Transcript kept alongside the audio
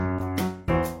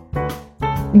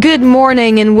Good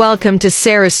morning and welcome to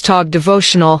Sarah's Talk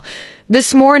Devotional.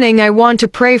 This morning I want to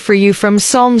pray for you from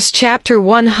Psalms chapter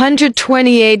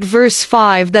 128 verse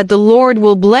 5 that the Lord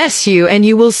will bless you and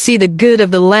you will see the good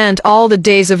of the land all the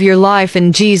days of your life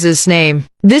in Jesus' name.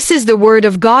 This is the word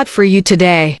of God for you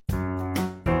today.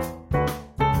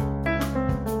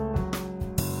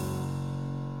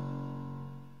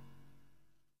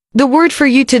 The word for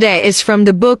you today is from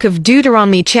the book of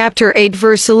Deuteronomy chapter 8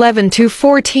 verse 11 to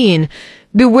 14.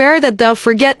 Beware that thou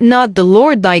forget not the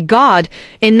Lord thy God,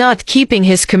 in not keeping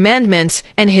his commandments,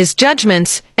 and his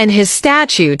judgments, and his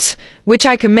statutes, which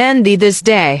I command thee this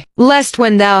day, lest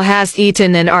when thou hast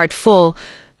eaten and art full,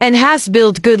 and hast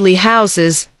built goodly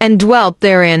houses, and dwelt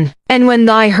therein, and when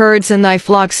thy herds and thy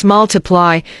flocks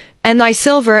multiply, and thy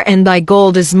silver and thy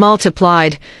gold is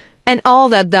multiplied, and all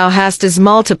that thou hast is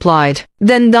multiplied,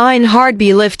 then thine heart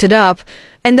be lifted up,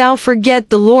 and thou forget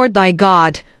the Lord thy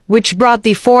God, which brought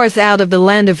thee forth out of the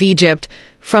land of Egypt,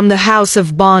 from the house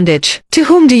of bondage. To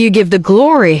whom do you give the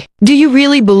glory? Do you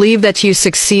really believe that you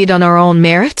succeed on our own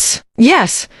merits?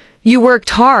 Yes, you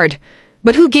worked hard,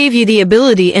 but who gave you the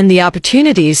ability and the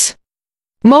opportunities?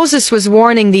 Moses was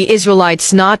warning the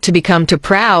Israelites not to become too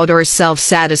proud or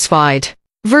self-satisfied.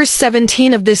 Verse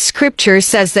 17 of this scripture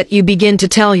says that you begin to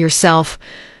tell yourself,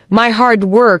 my hard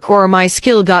work or my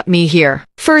skill got me here.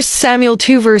 1 Samuel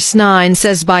 2 verse 9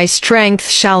 says, by strength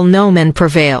shall no man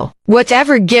prevail.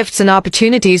 Whatever gifts and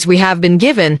opportunities we have been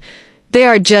given, they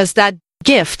are just that,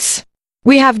 gifts.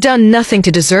 We have done nothing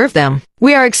to deserve them.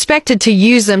 We are expected to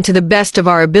use them to the best of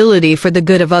our ability for the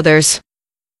good of others.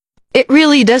 It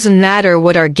really doesn't matter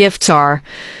what our gifts are,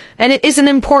 and it isn't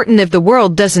important if the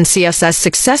world doesn't see us as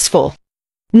successful.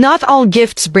 Not all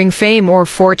gifts bring fame or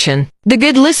fortune. The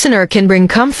good listener can bring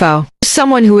comfort.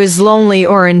 Someone who is lonely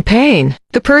or in pain.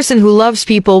 The person who loves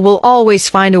people will always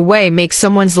find a way to make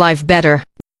someone's life better.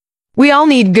 We all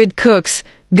need good cooks,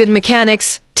 good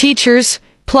mechanics, teachers,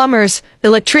 plumbers,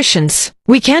 electricians.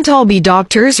 We can't all be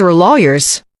doctors or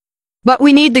lawyers. But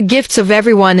we need the gifts of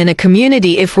everyone in a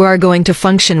community if we are going to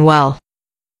function well.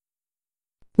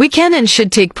 We can and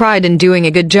should take pride in doing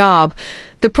a good job.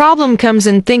 The problem comes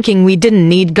in thinking we didn't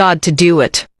need God to do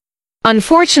it.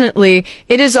 Unfortunately,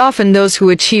 it is often those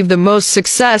who achieve the most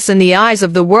success in the eyes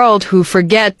of the world who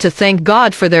forget to thank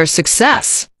God for their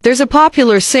success. There's a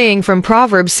popular saying from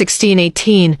Proverbs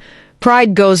 16:18,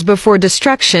 pride goes before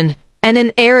destruction, and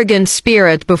an arrogant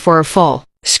spirit before a fall.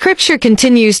 Scripture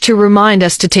continues to remind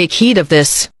us to take heed of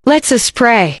this. Let's us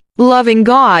pray. Loving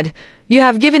God, you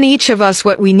have given each of us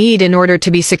what we need in order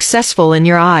to be successful in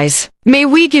your eyes. May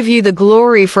we give you the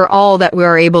glory for all that we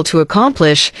are able to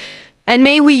accomplish, and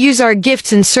may we use our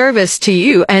gifts in service to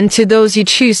you and to those you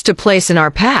choose to place in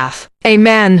our path.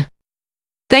 Amen.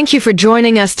 Thank you for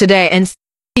joining us today and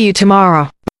see you tomorrow.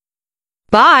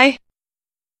 Bye.